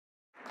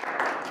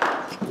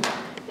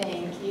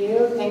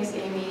Thanks,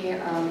 Amy,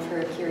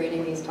 for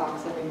curating these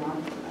talks every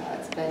month.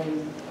 It's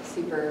been a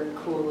super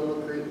cool little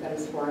group that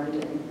has formed,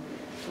 and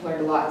I've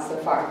learned a lot so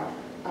far.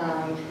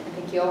 And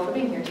thank you all for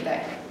being here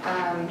today.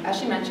 As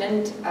she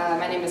mentioned,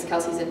 my name is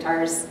Kelsey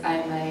Dzintars.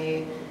 I'm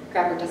a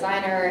graphic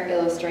designer,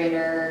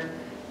 illustrator,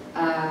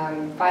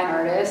 fine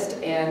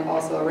artist, and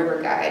also a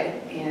river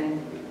guide.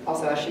 And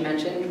also, as she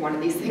mentioned, one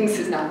of these things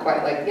is not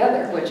quite like the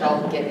other, which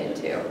I'll get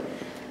into.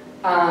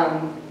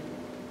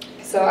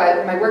 So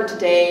my work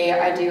today,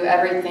 I do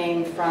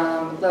everything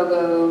from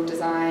logo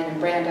design and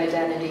brand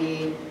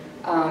identity,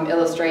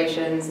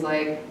 illustrations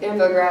like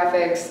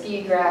infographics,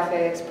 ski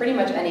graphics, pretty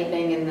much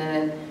anything in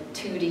the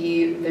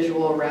 2D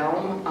visual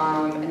realm,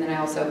 and then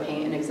I also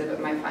paint and exhibit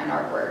my fine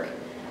artwork.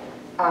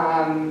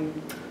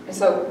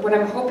 So what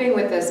I'm hoping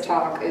with this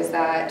talk is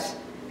that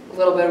a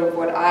little bit of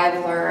what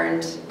I've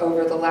learned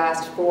over the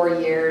last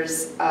 4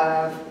 years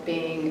of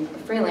being a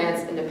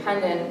freelance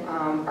independent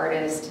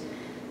artist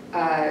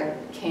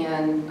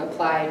can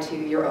apply to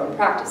your own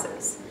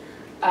practices.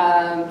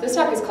 This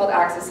talk is called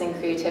Accessing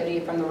Creativity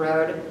from the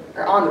Road,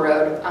 or on the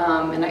road,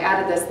 and I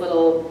added this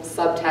little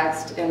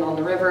subtext in On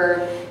the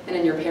River, and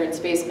in Your Parents'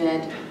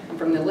 Basement, and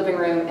From the Living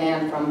Room,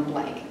 and From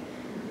blank.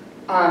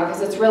 Because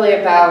it's really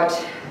about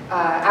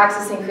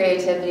accessing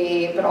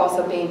creativity, but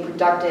also being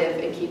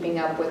productive and keeping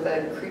up with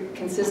a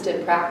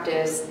consistent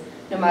practice,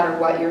 no matter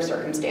what your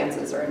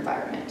circumstances or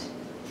environment.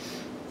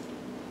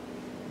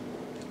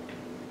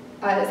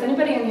 Is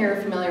anybody in here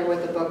familiar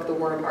with the book, The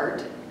War of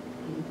Art?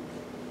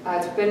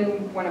 It's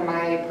been one of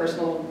my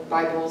personal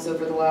Bibles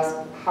over the last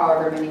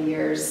however many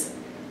years.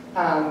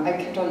 I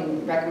kept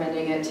on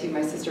recommending it to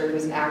my sister,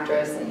 who's an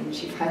actress, and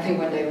she finally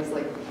one day was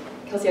like,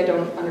 Kelsey, I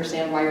don't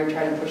understand why you're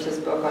trying to push this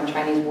book on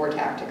Chinese war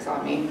tactics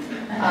on me.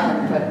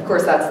 But of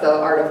course, that's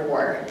the art of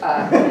war.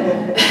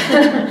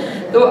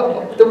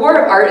 The War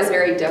of Art is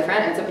very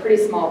different. It's a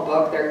pretty small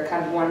book. They're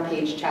kind of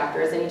one-page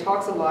chapters, and he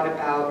talks a lot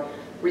about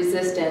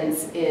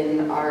resistance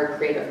in our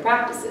creative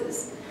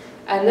practices.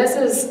 And this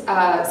is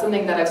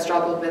something that I've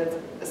struggled with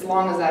as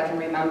long as I can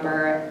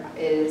remember,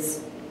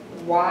 is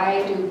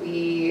why do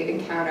we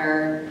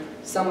encounter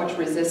so much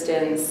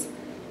resistance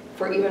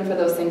even for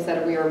those things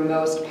that we are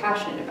most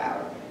passionate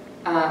about?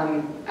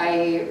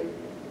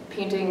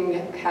 Painting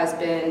has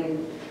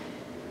been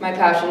my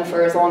passion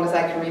for as long as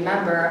I can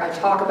remember. I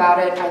talk about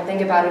it, I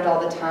think about it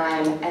all the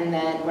time, and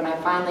then when I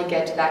finally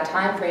get to that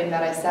time frame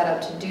that I set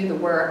up to do the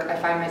work, I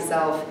find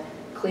myself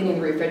cleaning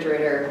the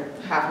refrigerator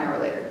half an hour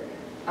later.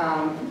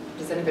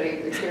 Does anybody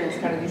experience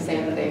kind of these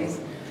same things?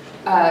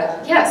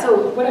 Yeah,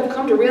 so what I've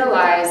come to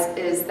realize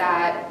is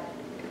that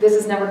this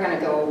is never going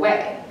to go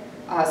away.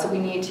 So we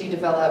need to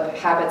develop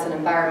habits and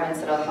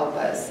environments that will help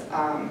us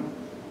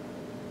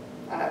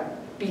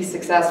be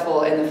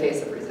successful in the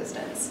face of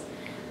resistance.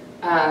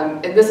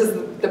 And this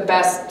is the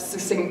best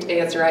succinct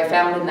answer I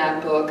found in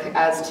that book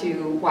as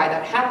to why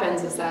that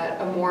happens, is that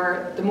the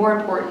more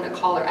important a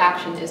call or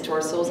action is to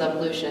our soul's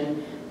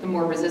evolution, the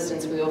more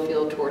resistance we will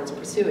feel towards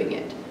pursuing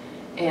it.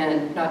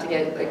 And not to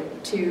get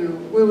like too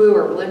woo-woo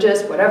or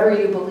religious, whatever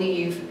you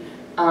believe,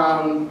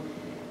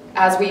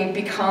 as we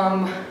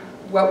become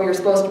what we are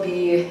supposed to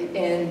be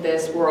in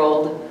this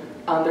world,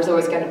 there's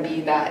always going to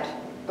be that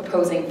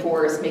opposing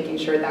force making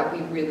sure that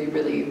we really,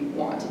 really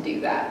want to do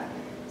that.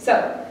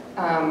 So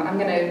I'm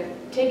going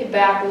to take it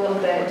back a little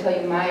bit and tell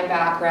you my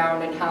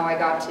background and how I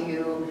got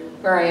to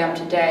where I am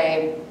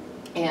today,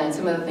 and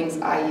some of the things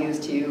I use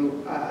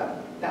to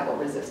battle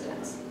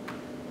resistance.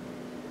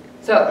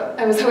 So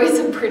I was always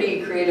a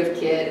pretty creative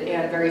kid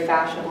and very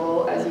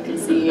fashionable, as you can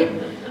see,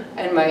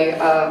 in my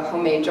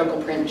homemade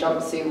jungle print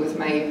jumpsuit with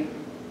my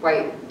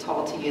white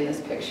tall tee in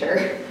this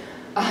picture.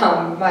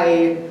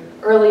 My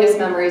earliest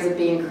memories of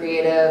being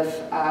creative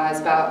is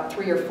about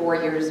 3 or 4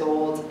 years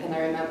old, and I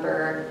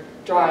remember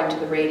drawing to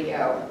the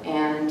radio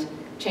and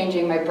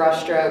changing my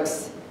brush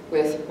strokes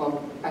with,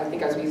 well, I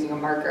think I was using a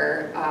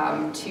marker,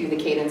 to the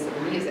cadence of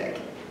the music.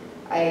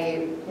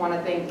 I want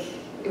to think,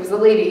 it was the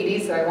late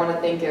 80s, so I want to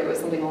think it was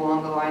something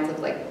along the lines of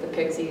like the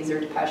Pixies or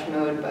Depeche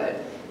Mode,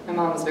 but my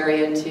mom was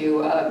very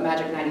into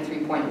Magic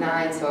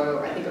 93.9, so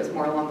I think it was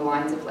more along the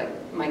lines of like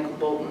Michael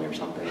Bolton or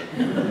something.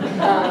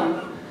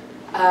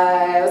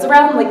 I was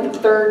around like the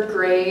 3rd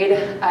grade.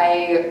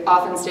 I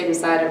often stayed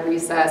inside at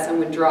recess and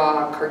would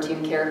draw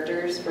cartoon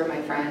characters for my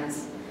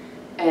friends.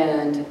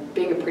 And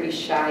being a pretty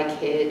shy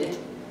kid,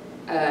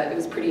 it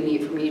was pretty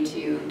neat for me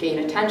to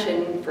gain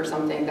attention for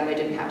something that I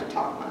didn't have to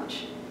talk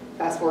much.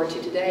 Fast forward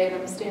to today, and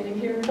I'm standing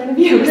here in front of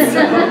you, so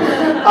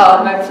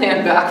my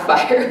plan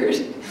backfired.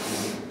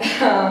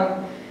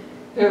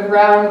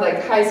 Around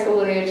like high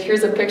school age,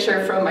 here's a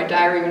picture from my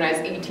diary when I was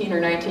 18 or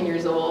 19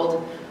 years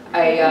old.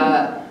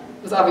 I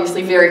was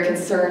obviously very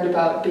concerned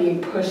about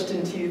being pushed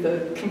into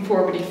the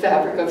conformity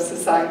fabric of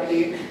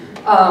society,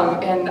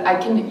 and I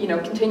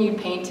continued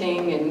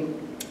painting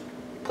and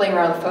playing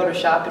around with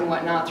Photoshop and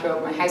whatnot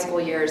throughout my high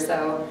school years.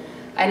 So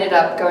I ended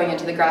up going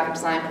into the graphic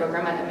design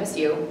program at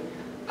MSU,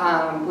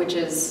 which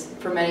is,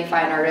 for many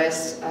fine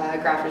artists,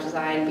 graphic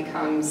design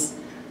becomes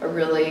a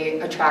really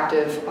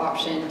attractive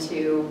option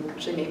to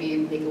actually maybe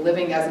make a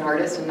living as an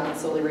artist and not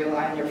solely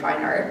rely on your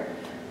fine art.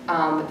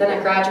 But then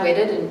I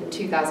graduated in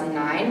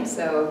 2009,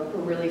 so a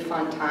really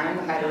fun time.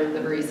 I had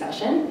the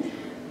recession.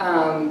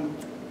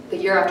 The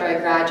year after I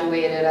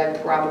graduated, I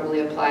probably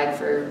applied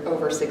for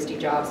over 60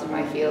 jobs in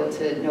my field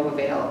to no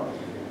avail.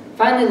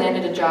 Finally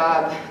landed a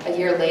job a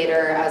year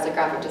later as a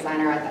graphic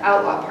designer at the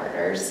Outlaw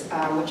Partners,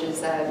 which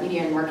is a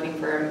media and marketing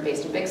firm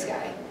based in Big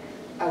Sky,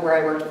 where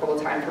I worked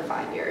full-time for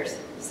 5 years.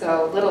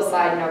 So little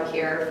side note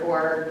here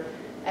for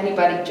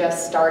anybody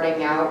just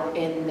starting out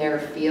in their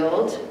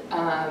field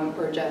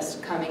or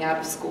just coming out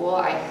of school,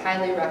 I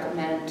highly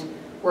recommend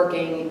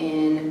working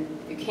in,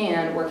 if you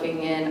can,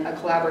 working in a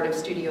collaborative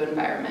studio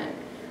environment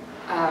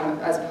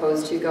as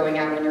opposed to going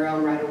out on your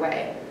own right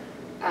away.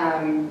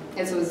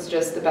 This was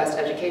just the best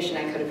education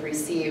I could have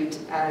received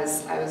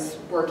as I was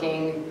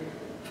working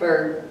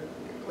for,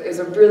 it was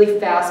a really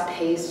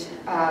fast-paced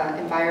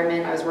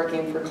environment. I was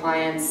working for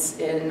clients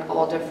in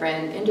all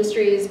different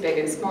industries, big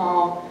and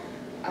small.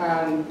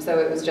 So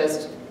it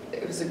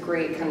was a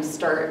great kind of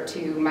start to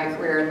my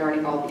career in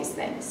learning all these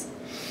things.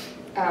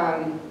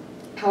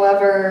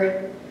 However,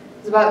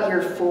 it was about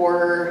year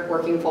 4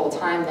 working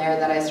full-time there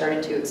that I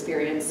started to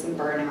experience some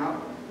burnout.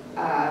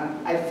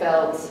 I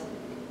felt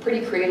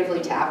pretty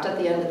creatively tapped at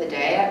the end of the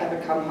day. I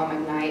would come home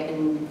at night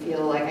and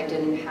feel like I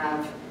didn't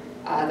have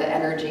the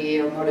energy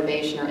or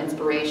motivation or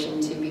inspiration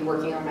to be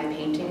working on my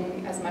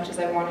painting as much as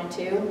I wanted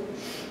to.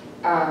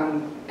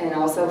 And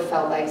also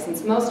felt like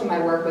since most of my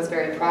work was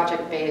very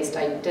project-based,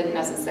 I didn't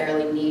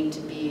necessarily need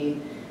to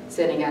be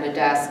sitting at a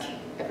desk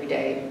every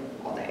day,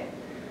 all day.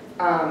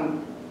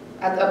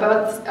 At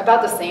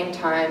about the same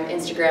time,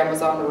 Instagram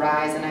was on the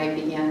rise and I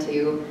began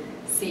to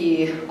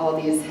see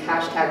all these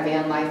hashtag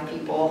van life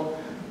people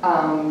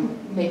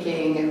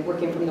making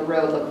working from the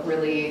road look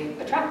really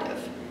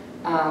attractive.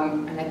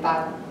 And I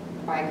thought,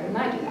 why couldn't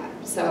I do that?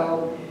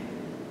 So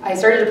I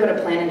started to put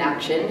a plan in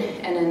action,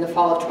 and in the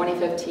fall of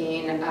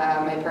 2015,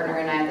 my partner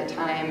and I at the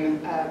time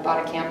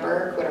bought a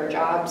camper, quit our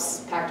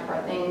jobs, packed up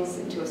our things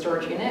into a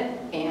storage unit,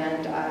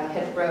 and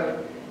hit the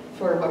road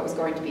for what was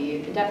going to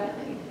be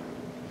indefinitely.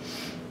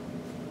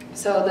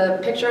 So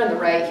the picture on the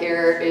right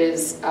here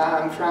is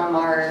from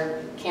our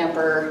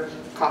camper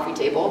coffee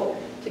table,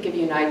 to give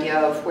you an idea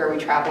of where we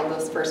traveled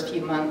those first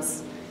few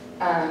months.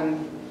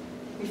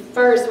 We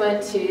first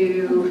went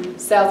to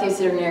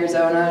southeastern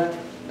Arizona,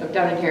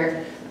 down in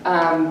here,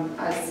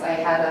 as I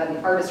had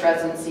an artist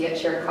residency at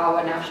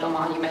Chiricahua National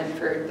Monument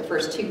for the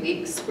first 2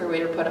 weeks, where we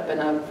were put up in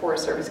a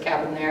Forest Service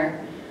cabin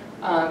there.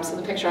 So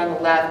the picture on the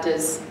left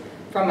is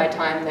from my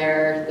time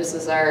there. This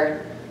is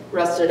our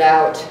rusted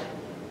out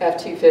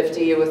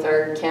F-250 with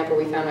our camper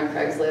we found on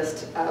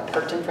Craigslist,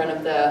 parked in front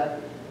of the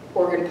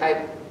Organ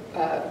Pipe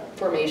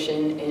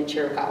formation in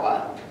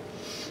Chiricahua.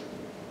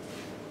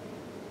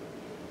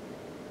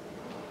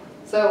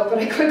 But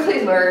I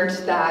quickly learned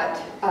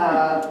that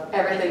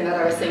everything that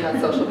I was seeing on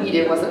social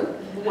media wasn't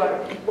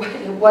what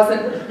it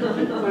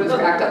was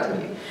cracked up to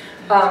be.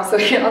 So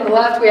here on the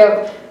left we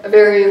have a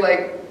very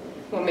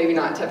well, maybe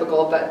not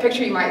typical, but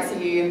picture you might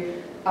see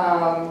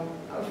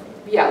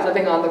yeah,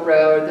 living on the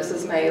road. This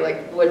is my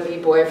would-be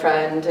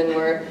boyfriend, and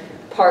we're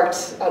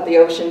parked at the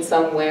ocean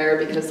somewhere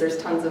because there's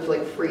tons of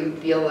free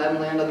BLM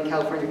land on the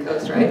California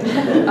coast, right?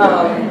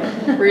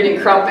 We're eating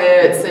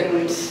crumpets,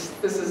 and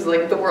this is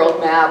the world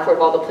map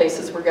of all the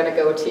places we're going to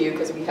go to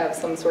because we have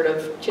some sort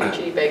of chitty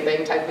chitty bang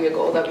bang type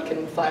vehicle that we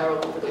can fly all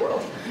over the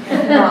world.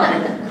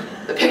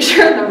 The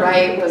picture on the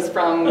right was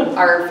from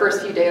our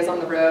first few days on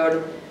the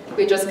road.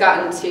 We'd just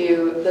gotten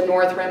to the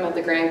north rim of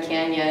the Grand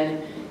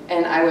Canyon,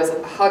 and I was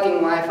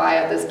hugging Wi-Fi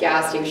at this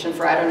gas station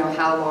for I don't know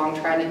how long,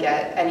 trying to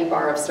get any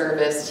bar of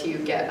service to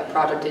get a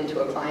project into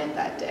a client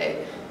that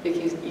day.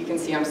 Because you can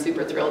see I'm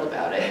super thrilled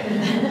about it.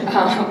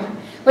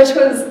 Which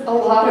was a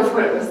lot of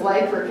what it was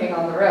like working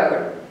on the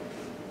road.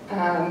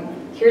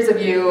 Here's a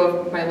view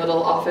of my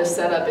little office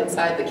setup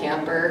inside the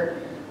camper.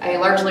 I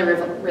largely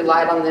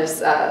relied on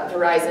this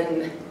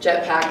Verizon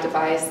jetpack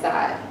device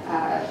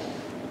that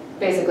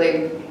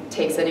basically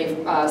takes any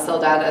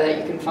cell data that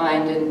you can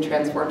find and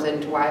transforms it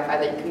into Wi-Fi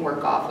that you can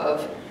work off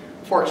of.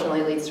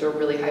 Fortunately, leads to a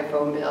really high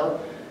phone bill.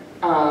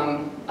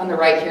 On the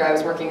right here, I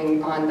was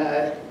working on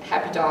the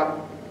Happy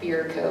Dog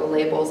Beer Co.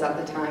 labels at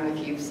the time,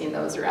 if you've seen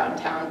those around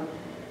town.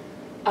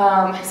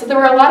 So there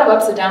were a lot of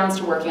ups and downs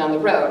to working on the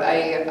road.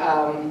 I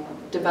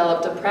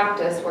developed a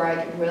practice where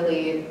I could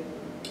really,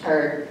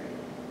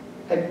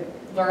 I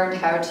learned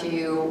how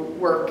to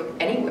work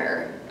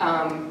anywhere,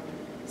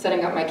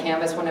 setting up my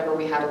canvas whenever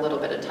we had a little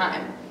bit of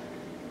time.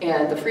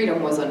 And the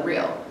freedom was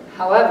unreal.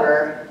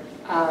 However,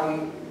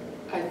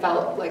 I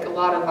felt like a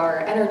lot of our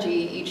energy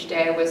each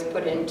day was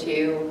put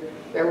into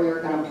where we were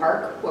going to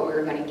park, what we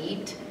were going to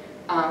eat,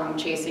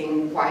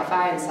 chasing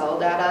Wi-Fi and cell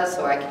data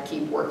so I could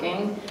keep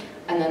working.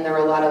 And then there were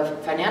a lot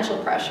of financial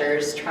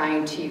pressures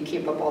trying to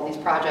keep up all these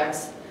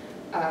projects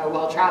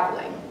while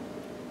traveling.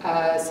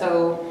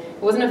 So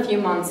it wasn't a few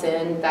months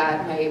in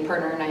that my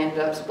partner and I ended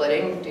up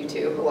splitting due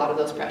to a lot of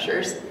those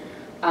pressures.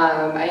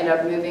 I ended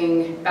up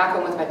moving back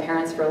home with my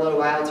parents for a little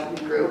while to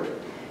regroup.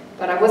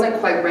 but I wasn't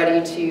quite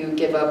ready to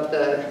give up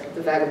the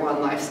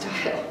vagabond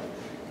lifestyle.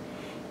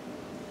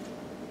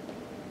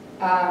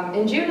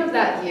 In June of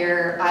that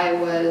year, I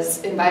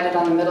was invited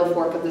on the middle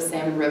fork of the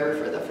Salmon River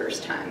for the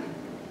first time.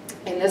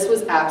 And this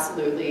was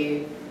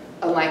absolutely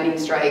a lightning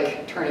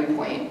strike turning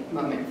point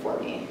moment for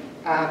me.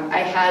 I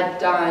had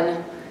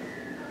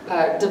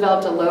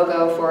developed a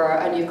logo for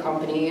a new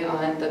company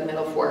on the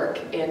middle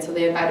fork, and so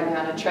they invited me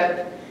on a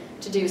trip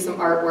to do some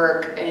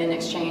artwork in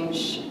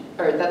exchange,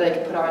 or that I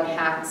could put on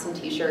hats and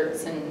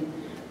t-shirts and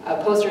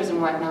posters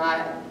and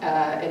whatnot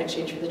in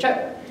exchange for the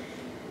trip.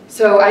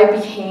 So I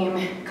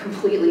became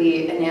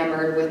completely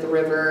enamored with the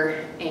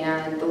river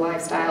and the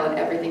lifestyle and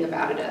everything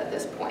about it at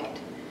this point.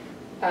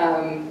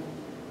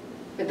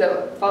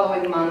 The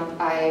following month,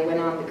 I went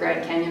on the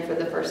Grand Canyon for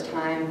the first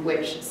time,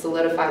 which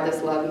solidified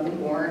this love even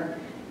more.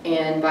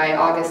 And by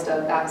August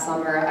of that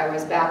summer, I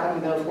was back on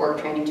the Middle Fork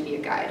training to be a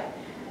guide.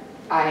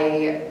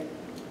 I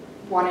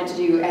wanted to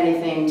do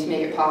anything to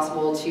make it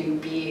possible to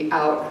be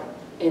out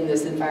in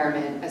this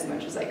environment as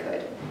much as I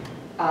could.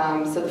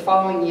 So the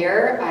following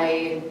year,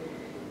 I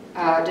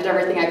did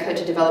everything I could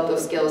to develop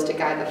those skills to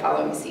guide the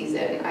following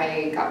season.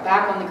 I got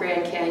back on the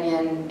Grand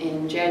Canyon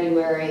in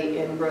January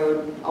and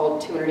rode all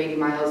 280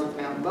 miles with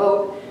my own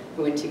boat.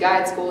 We went to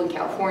guide school in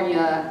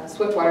California,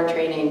 swiftwater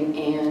training,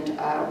 and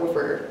got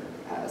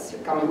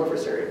my woofer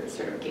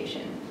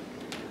certification.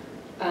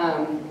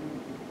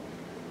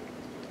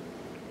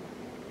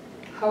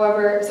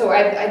 However, so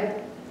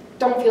I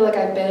don't feel like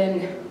I've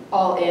been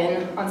all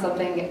in on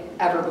something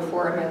ever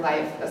before in my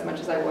life as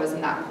much as I was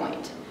in that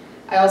point.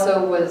 I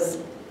also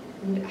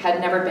had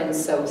never been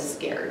so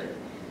scared.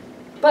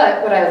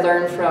 But what I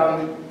learned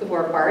from the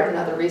Warp Art and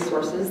other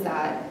resources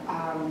that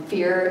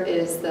fear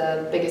is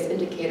the biggest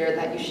indicator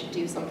that you should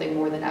do something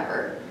more than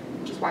ever,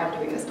 which is why I'm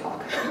doing this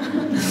talk.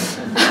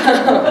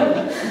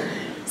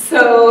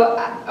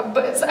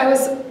 But I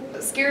was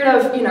scared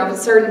of,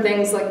 certain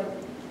things like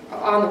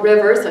on the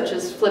river, such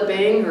as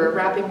flipping or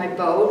wrapping my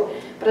boat,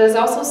 but I was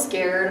also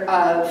scared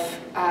of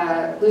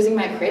losing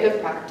my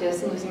creative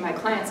practice and losing my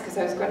clients because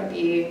I was going to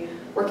be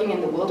working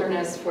in the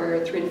wilderness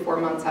for 3 to 4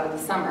 months out of the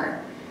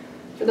summer.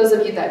 For those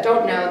of you that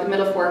don't know, the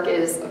Middle Fork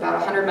is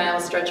about a 100-mile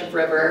stretch of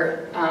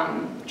river.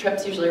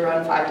 Trips usually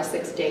run 5 to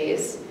 6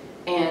 days,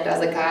 and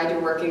as a guide, you're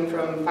working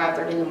from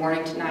 5:30 in the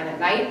morning to 9 at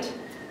night,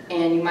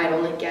 and you might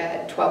only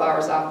get 12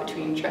 hours off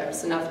between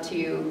trips, enough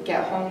to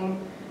get home,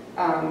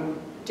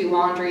 do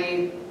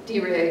laundry,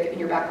 de-rig, and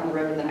you're back on the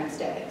river the next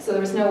day. So there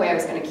was no way I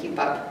was going to keep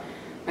up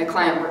my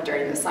client work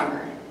during the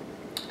summer.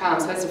 So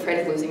I was afraid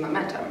of losing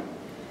momentum.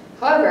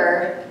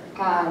 However,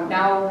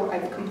 now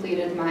I've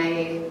completed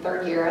my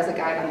 3rd year as a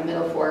guide on the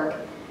Middle Fork,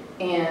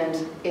 and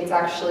it's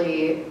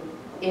actually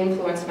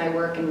influenced my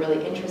work in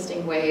really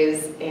interesting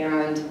ways,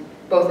 and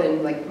both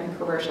in my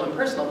commercial and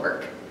personal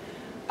work.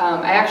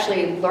 I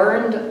actually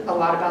learned a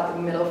lot about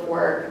the Middle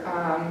Fork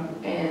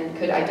and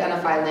could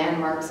identify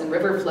landmarks and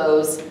river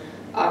flows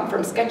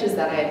from sketches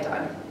that I had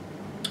done.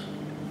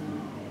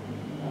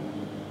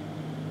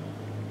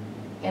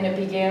 And it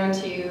began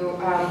to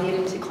lead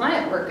into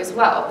client work as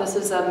well. This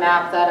is a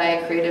map that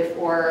I created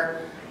for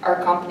our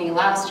company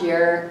last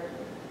year,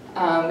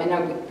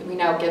 and we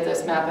now give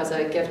this map as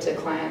a gift to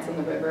clients on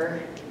the river.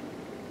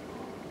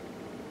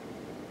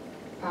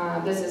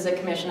 This is a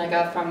commission I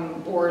got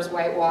from Boers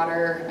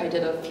Whitewater. I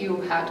did a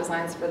few hat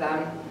designs for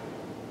them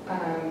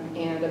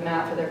and a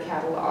map for their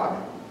catalog.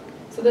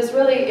 So this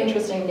really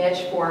interesting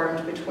niche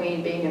formed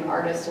between being an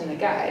artist and a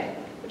guide,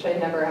 which I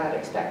never had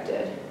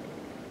expected.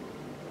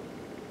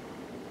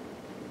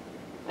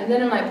 And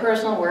then in my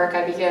personal work,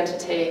 I began to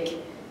take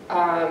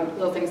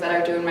little things that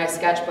I do in my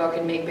sketchbook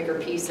and make bigger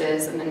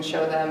pieces and then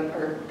show them,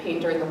 or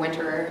paint during the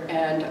winter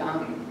and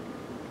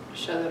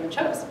show them in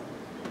shows.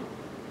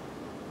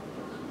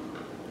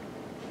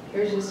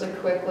 Here's just a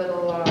quick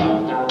little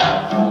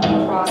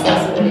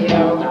process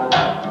video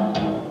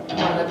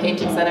on the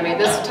paintings that I made.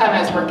 This time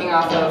I was working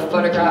off of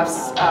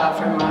photographs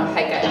from a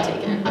hike I had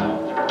taken.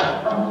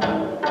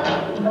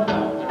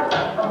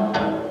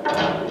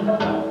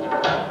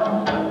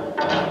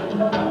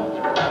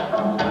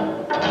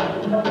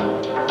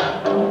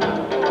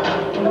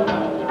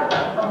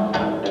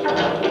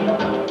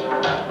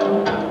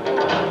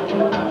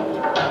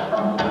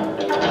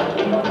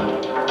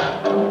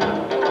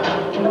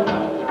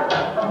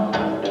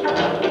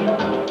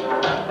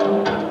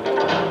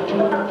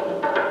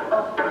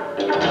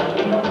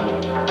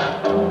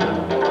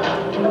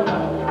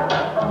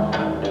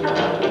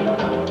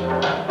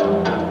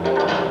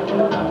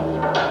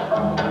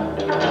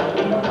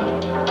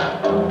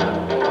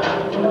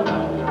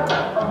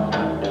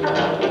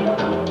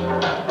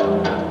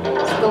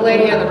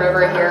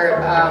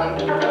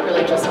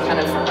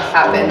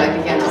 Happened. I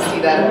began to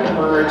see that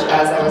emerge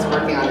as I was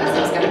working on this.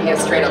 It was going to be a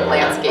straight up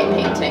landscape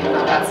painting,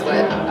 but that's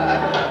what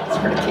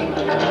sort of came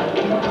of it.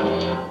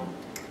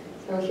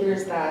 So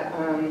here's that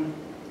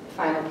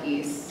final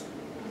piece.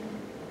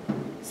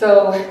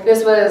 So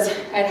this was,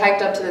 I'd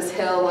hiked up to this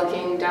hill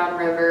looking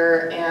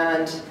downriver,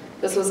 and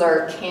This was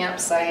our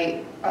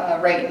campsite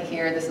right in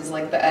here. This is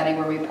like the eddy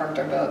where we parked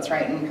our boats,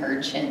 right in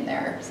her chin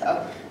there.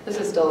 So this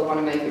is still one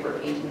of my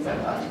favorite paintings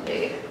I've done to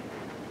date.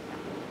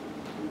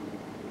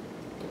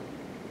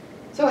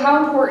 So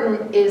how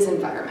important is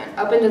environment?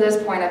 Up until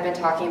this point, I've been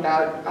talking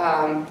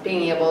about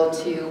being able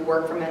to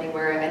work from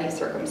anywhere, any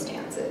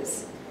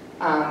circumstances,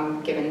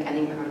 given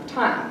any amount of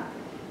time.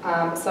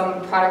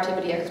 Some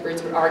productivity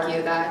experts would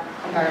argue that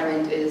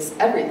environment is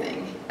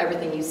everything.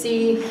 Everything you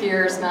see,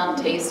 hear, smell,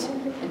 taste,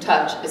 and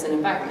touch is an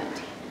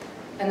environment.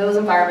 And those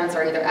environments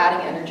are either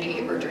adding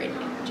energy or draining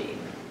energy.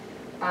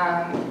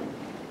 I'm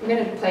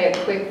going to play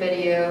a quick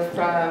video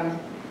from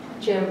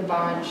Jim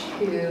Bunch,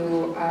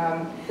 who,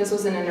 this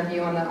was an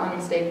interview on the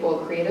Unmistakable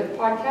Creative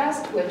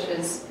podcast, which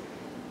has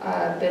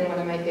been one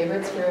of my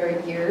favorites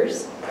for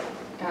years.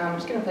 I'm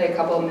just going to play a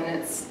couple of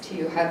minutes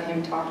to have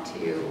him talk to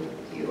you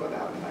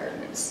about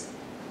environments.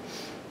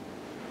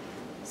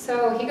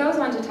 So he goes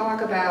on to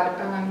talk about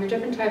your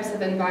different types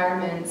of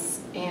environments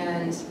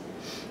and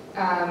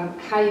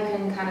how you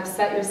can kind of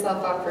set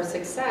yourself up for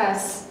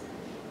success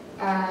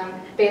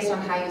based on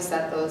how you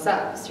set those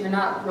up. So you're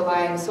not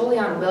relying solely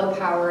on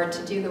willpower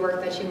to do the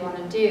work that you want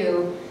to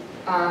do.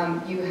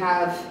 You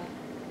have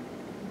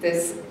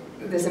this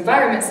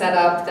environment set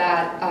up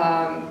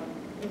that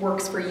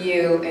works for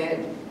you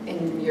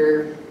in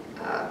your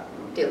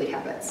daily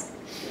habits.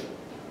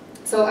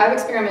 So I've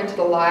experimented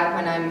a lot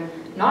when I'm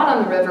not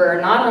on the river,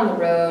 not on the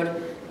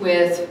road,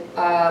 with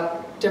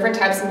different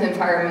types of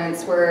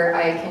environments where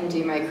I can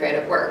do my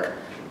creative work.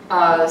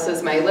 This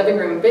is my living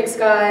room in Big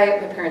Sky,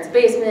 my parents'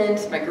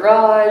 basement, my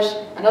garage,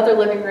 another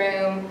living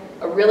room,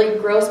 a really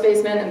gross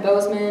basement in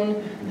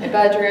Bozeman, my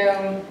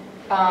bedroom,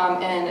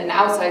 and an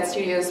outside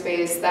studio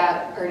space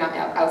that, or not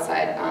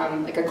outside,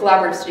 like a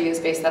collaborative studio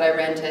space that I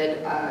rented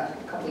a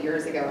couple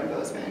years ago in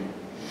Bozeman.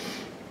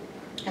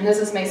 And this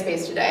is my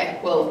space today.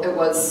 Well, it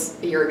was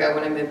a year ago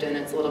when I moved in.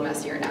 It's a little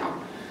messier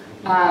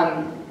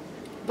now.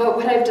 But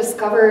what I've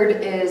discovered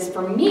is,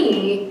 for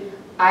me,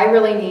 I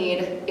really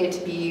need it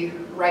to be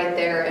right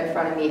there in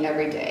front of me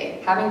every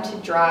day. Having to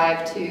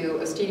drive to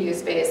a studio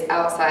space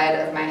outside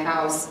of my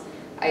house,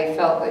 I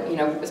felt that,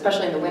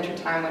 especially in the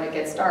wintertime when it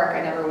gets dark,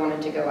 I never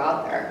wanted to go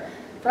out there.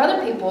 For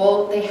other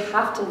people, they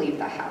have to leave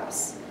the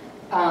house,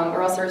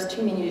 or else there's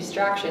too many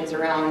distractions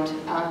around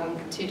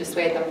to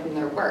dissuade them from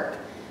their work.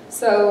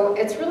 So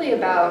it's really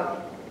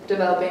about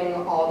developing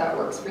all that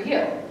works for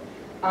you.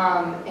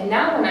 And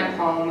now when I'm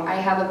home,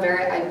 I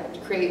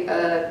create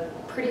a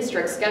pretty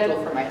strict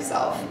schedule for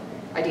myself,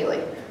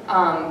 ideally.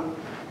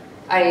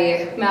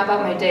 I map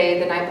out my day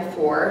the night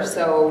before,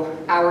 so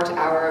hour to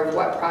hour of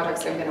what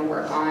projects I'm going to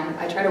work on.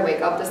 I try to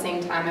wake up the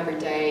same time every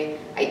day.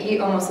 I eat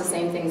almost the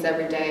same things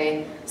every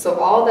day. So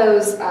all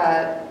those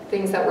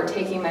things that were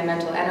taking my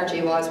mental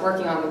energy while I was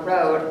working on the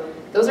road,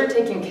 those are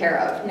taken care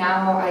of.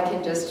 Now I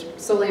can just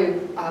solely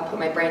put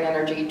my brain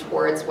energy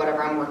towards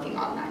whatever I'm working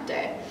on that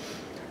day.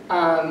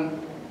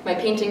 My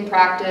painting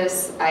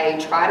practice, I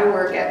try to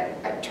work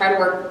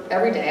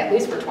every day, at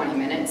least for 20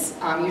 minutes.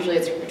 Usually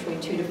it's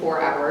between 2 to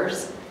 4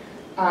 hours.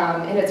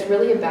 And it's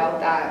really about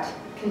that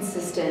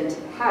consistent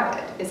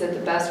habit. Is it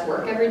the best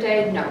work every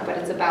day? No, but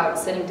it's about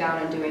sitting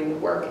down and doing the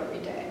work every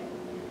day.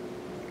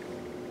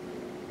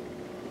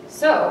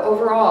 So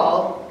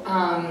overall,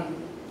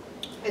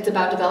 it's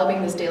about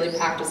developing this daily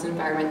practice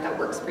environment that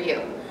works for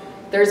you.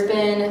 There's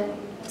been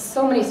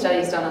so many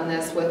studies done on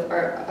this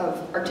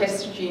of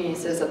artistic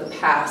geniuses of the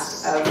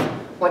past, of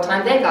what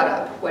time they got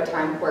up, what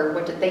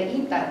did they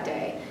eat that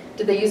day,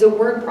 did they use a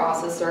word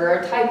processor or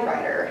a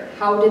typewriter,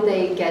 how did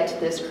they get to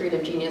this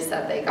creative genius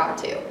that they got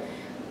to?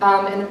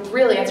 And the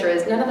real answer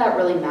is none of that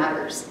really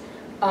matters.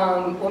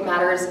 What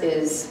matters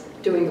is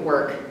doing the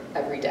work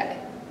every day.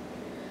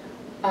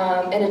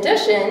 In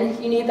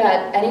addition, you need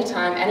that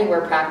anytime,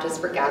 anywhere practice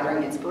for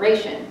gathering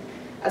inspiration.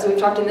 As we've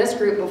talked in this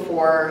group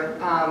before,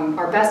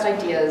 our best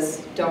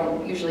ideas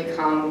don't usually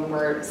come when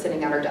we're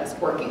sitting at our desk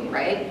working,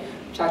 right?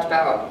 We talked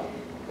about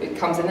it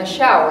comes in the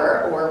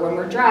shower, or when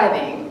we're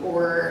driving,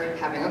 or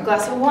having a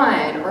glass of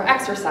wine, or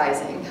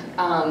exercising.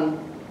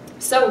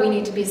 So we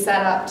need to be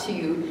set up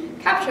to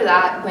capture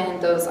that when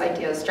those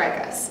ideas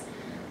strike us.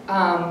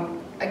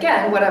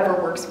 Again,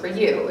 whatever works for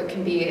you. It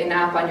can be an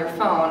app on your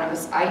phone.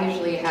 I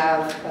usually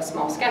have a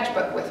small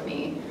sketchbook with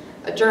me,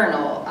 a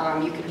journal.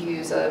 You could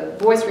use a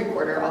voice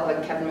recorder,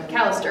 like Kevin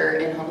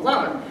McAllister in Home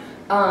Alone.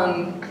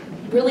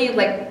 Really,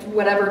 like,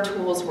 whatever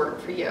tools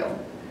work for you.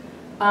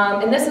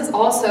 And this is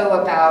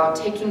also about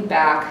taking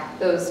back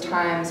those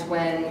times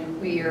when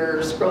we are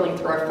scrolling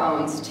through our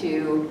phones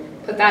to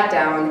put that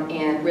down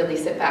and really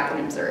sit back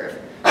and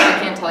observe. I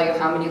can't tell you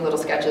how many little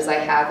sketches I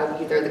have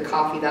of either the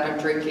coffee that I'm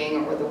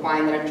drinking or the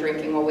wine that I'm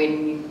drinking while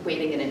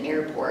waiting in an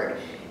airport.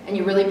 And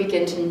you really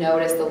begin to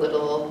notice the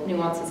little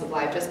nuances of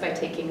life just by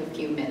taking a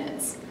few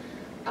minutes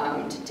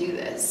to do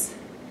this.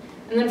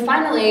 And then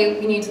finally,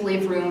 we need to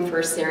leave room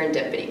for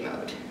serendipity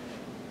mode.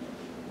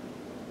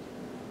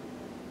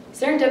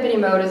 Serendipity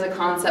mode is a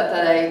concept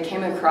that I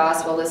came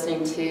across while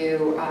listening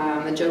to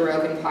the Joe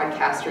Rogan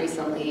podcast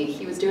recently.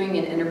 He was doing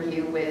an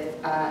interview with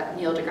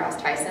Neil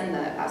deGrasse Tyson, the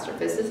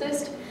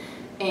astrophysicist,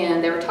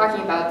 and they were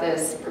talking about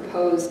this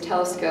proposed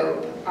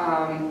telescope.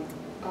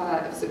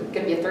 It's going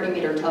to be a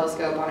 30-meter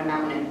telescope on a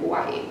mountain in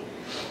Hawaii.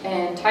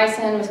 And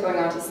Tyson was going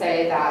on to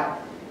say that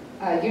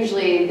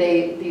usually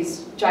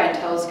these giant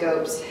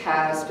telescopes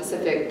have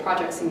specific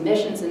projects and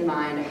missions in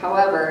mind.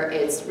 However,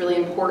 it's really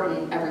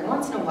important every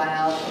once in a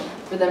while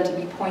for them to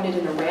be pointed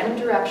in a random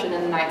direction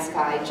in the night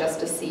sky just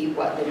to see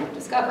what they might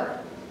discover.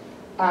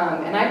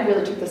 And I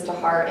really took this to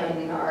heart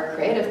in our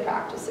creative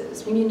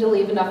practices. We need to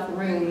leave enough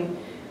room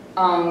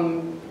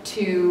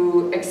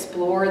to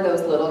explore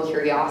those little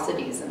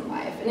curiosities in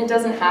life. And it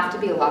doesn't have to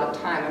be a lot of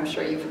time. I'm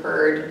sure you've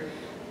heard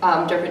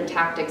different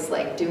tactics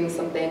like doing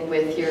something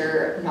with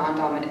your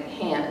non-dominant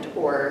hand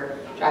or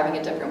driving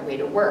a different way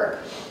to work.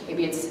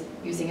 Maybe it's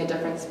using a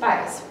different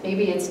spice.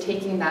 Maybe it's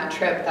taking that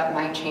trip that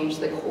might change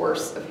the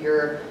course of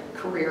your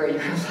career or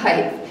your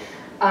life.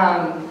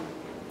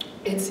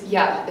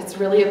 It's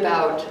really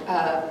about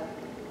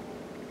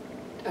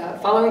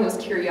following those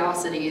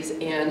curiosities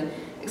and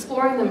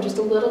exploring them just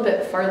a little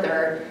bit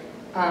further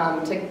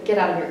to get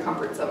out of your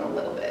comfort zone a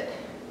little bit.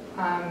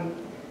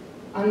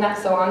 On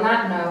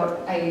that note,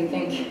 I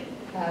think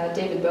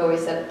David Bowie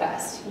said it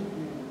best.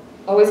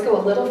 Always go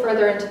a little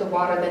further into the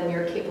water than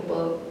you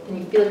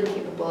feel you're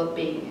capable of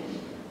being in.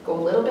 Go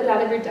a little bit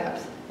out of your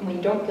depth, and when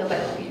you don't feel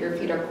that your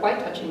feet are quite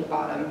touching the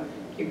bottom,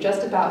 you're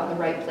just about in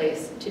the right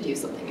place to do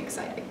something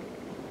exciting.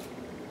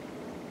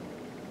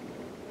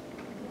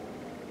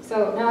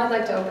 So now I'd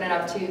like to open it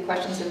up to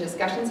questions and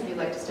discussions if you'd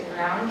like to stick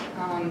around.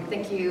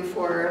 Thank you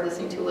for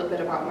listening to a little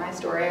bit about my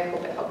story. I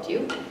hope it helped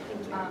you.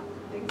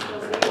 Thanks,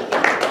 Kelsey.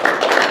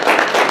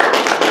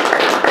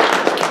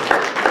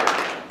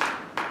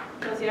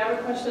 Kelsey, I have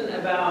a question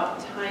about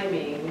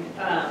timing.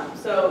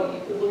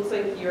 So it looks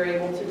like you're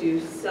able to do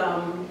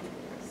some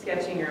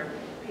sketching or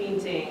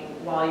painting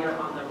while you're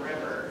on the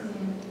river.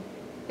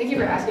 Thank you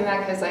for asking that,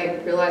 because I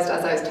realized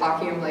as I was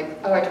talking, I'm like,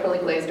 oh, I totally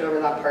glazed over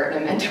that part,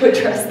 and I meant to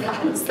address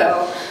that.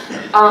 So,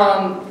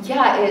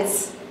 yeah,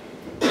 it's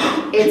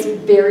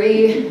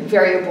very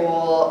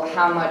variable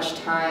how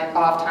much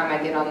off time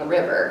I get on the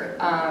river,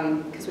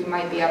 because we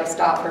might be out of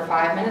stop for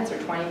 5 minutes or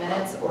 20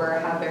 minutes, or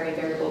have very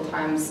variable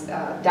times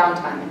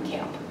downtime in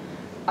camp.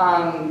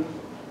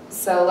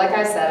 So, like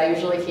I said, I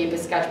usually keep a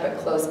sketchbook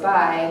close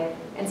by,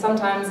 and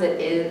sometimes it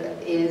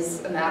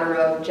is a matter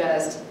of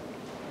just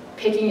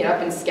picking it up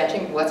and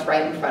sketching what's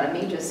right in front of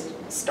me, just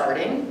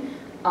starting.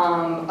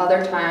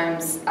 Other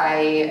times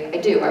I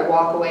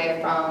walk away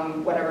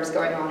from whatever's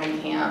going on in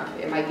camp.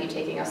 It might be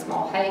taking a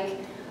small hike.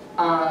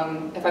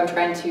 If I'm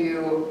trying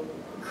to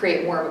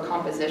create more of a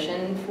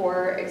composition,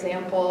 for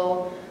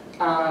example,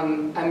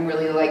 I'm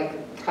really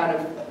kind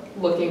of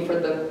looking for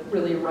the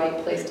really right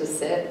place to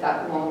sit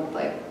that won't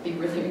be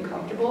really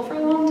uncomfortable for a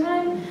long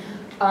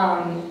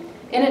time.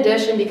 In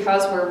addition,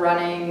 because we're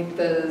running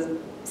the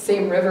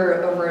same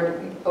river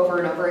over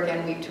and over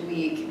again, week to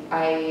week,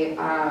 I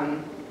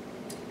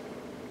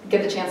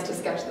get the chance to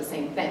sketch the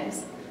same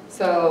things.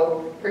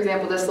 So, for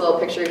example, this little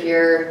picture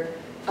here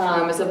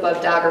is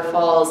above Dagger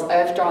Falls.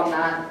 I've drawn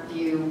that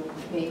view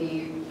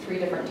maybe 3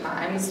 different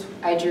times.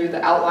 I drew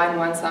the outline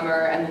one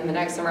summer, and then the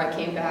next summer I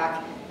came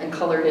back and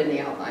colored in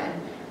the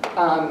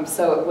outline.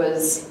 So it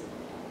was,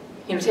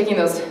 taking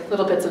those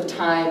little bits of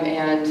time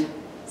and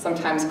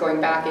sometimes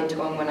going back into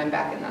them when I'm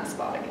back in that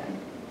spot again.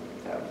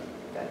 So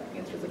that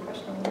answers the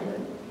question a little bit.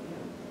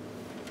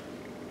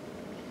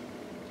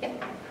 Yeah.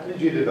 How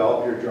did you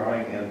develop your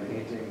drawing and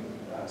painting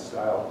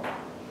style?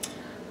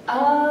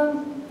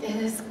 It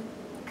is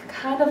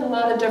kind of a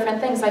lot of different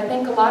things. I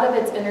think a lot of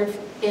it's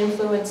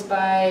influenced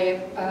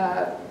by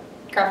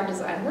graphic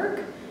design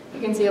work.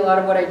 You can see a lot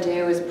of what I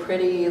do is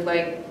pretty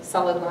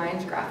solid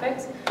lines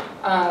graphics.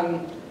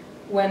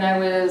 When I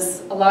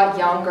was a lot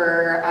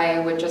younger, I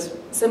would just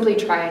simply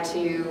try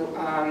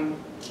to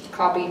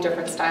copy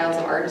different styles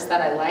of artists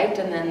that I liked,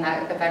 and then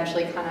that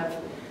eventually kind of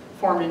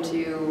formed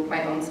into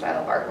my own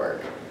style of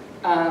artwork.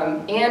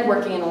 And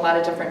working in a lot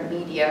of different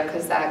media,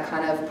 because that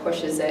kind of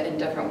pushes it in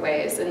different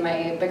ways. In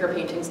my bigger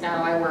paintings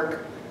now, I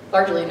work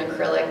largely in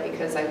acrylic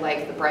because I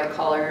like the bright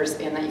colors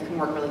and that you can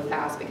work really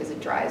fast because it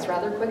dries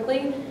rather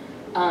quickly.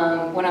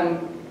 When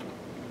I'm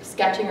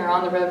sketching or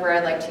on the river,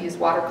 I like to use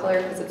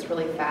watercolor because it's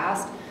really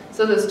fast.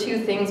 So those two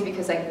things,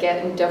 because I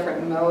get in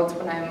different modes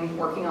when I'm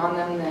working on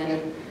them,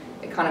 then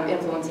it kind of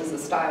influences the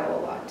style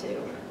a lot too.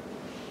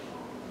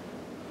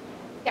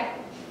 Yeah?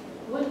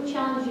 One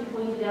challenge you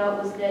pointed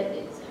out was that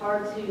it's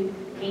hard to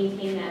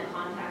maintain that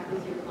contact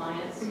with your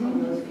clients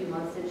on those few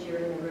months that you're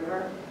in the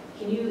river.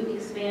 Can you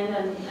expand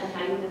on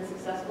how you've been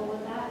successful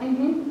with that?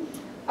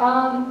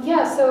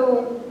 Yeah,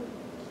 so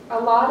a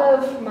lot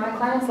of my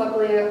clients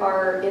luckily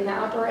are in the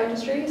outdoor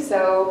industry,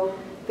 so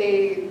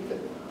they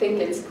think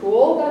it's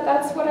cool that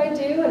that's what I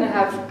do, and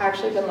have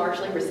actually been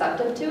largely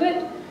receptive to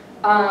it.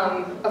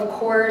 Of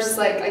course,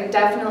 I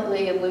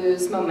definitely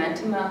lose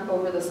momentum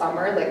over the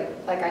summer.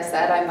 Like I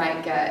said, I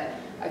might get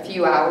a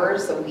few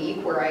hours a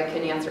week where I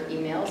can answer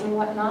emails and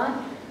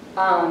whatnot.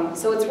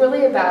 So it's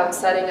really about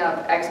setting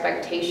up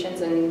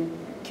expectations and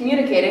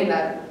communicating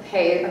that,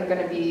 hey, I'm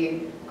going to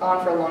be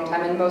gone for a long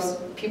time, and most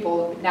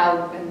people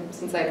now, and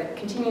since I've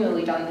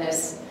continually done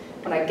this,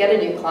 when I get a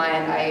new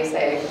client, I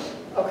say,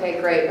 okay,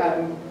 great,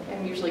 I'm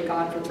usually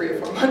gone for 3 or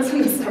 4 months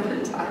in the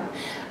summertime.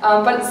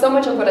 But so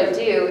much of what I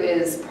do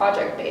is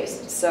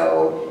project-based,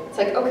 so it's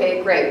like,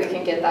 okay, great, we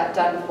can get that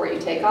done before you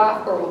take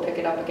off, or we'll pick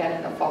it up again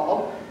in the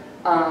fall.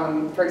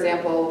 For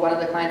example, one of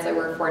the clients I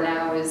work for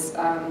now is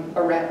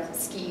Arete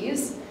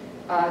Skis,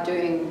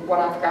 doing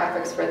one-off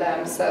graphics for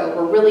them. So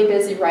we're really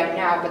busy right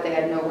now, but they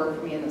had no work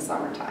for me in the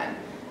summertime.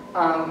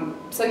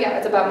 So yeah,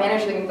 it's about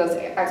managing those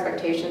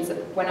expectations of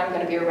when I'm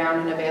going to be around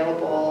and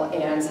available,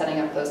 and setting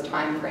up those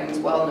time frames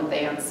well in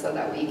advance so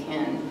that we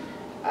can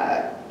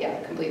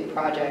complete the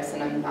projects.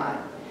 And I'm not.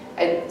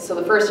 So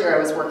the first year I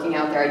was working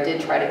out there, I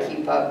did try to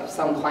keep up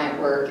some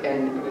client work,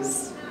 and it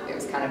was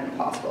kind of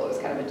impossible. It was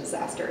kind of a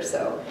disaster.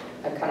 So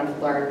I've kind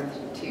of learned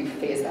to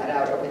phase that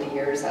out over the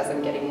years as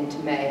I'm getting into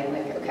May. I'm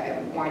like, okay,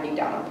 I'm winding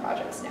down on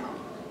projects now.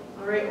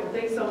 All right, well,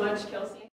 thanks so much, Kelsey.